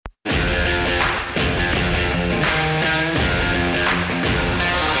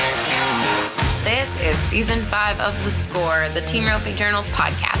Season 5 of The Score, the Team Roping Journal's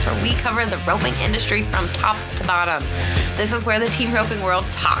podcast, where we cover the roping industry from top to bottom. This is where the team roping world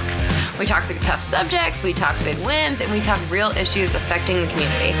talks. We talk through tough subjects, we talk big wins, and we talk real issues affecting the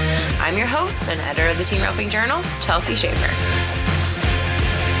community. I'm your host and editor of the Team Roping Journal, Chelsea Schaefer.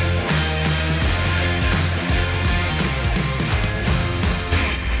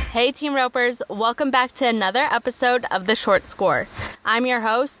 Hey Team Ropers, welcome back to another episode of The Short Score. I'm your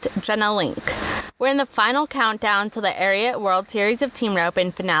host, Jenna Link. We're in the final countdown to the Ariat World Series of Team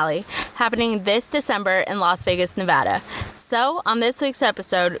Roping finale, happening this December in Las Vegas, Nevada. So, on this week's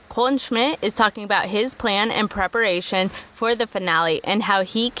episode, Colton Schmidt is talking about his plan and preparation for the finale and how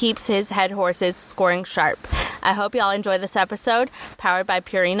he keeps his head horses scoring sharp. I hope y'all enjoy this episode, powered by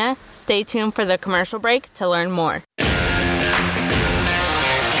Purina. Stay tuned for the commercial break to learn more.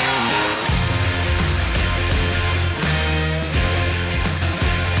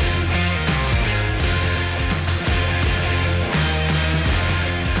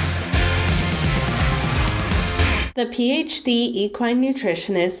 The PhD equine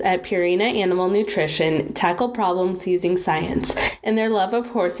nutritionists at Purina Animal Nutrition tackle problems using science, and their love of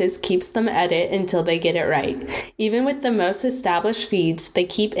horses keeps them at it until they get it right. Even with the most established feeds, they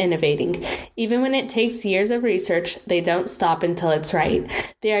keep innovating. Even when it takes years of research, they don't stop until it's right.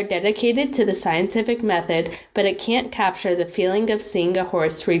 They are dedicated to the scientific method, but it can't capture the feeling of seeing a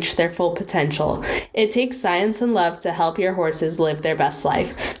horse reach their full potential. It takes science and love to help your horses live their best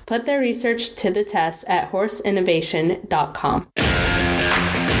life. Put their research to the test at horseinnovation.com.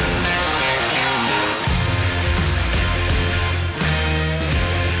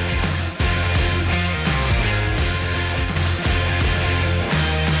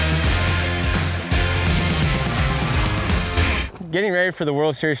 Getting ready for the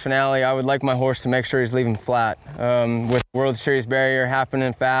World Series finale, I would like my horse to make sure he's leaving flat. With World Series barrier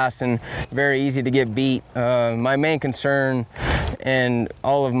happening fast and very easy to get beat, my main concern and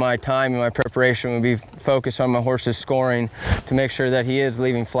all of my time and my preparation would be focused on my horse's scoring to make sure that he is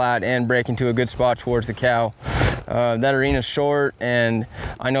leaving flat and breaking to a good spot towards the cow. That arena's short, and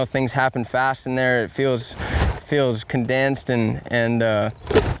I know things happen fast in there. It feels condensed and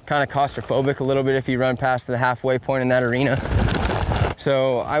kind of claustrophobic a little bit if you run past the halfway point in that arena.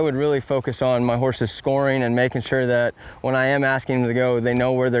 So I would really focus on my horse's scoring and making sure that when I am asking them to go, they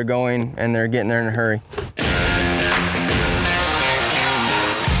know where they're going and they're getting there in a hurry.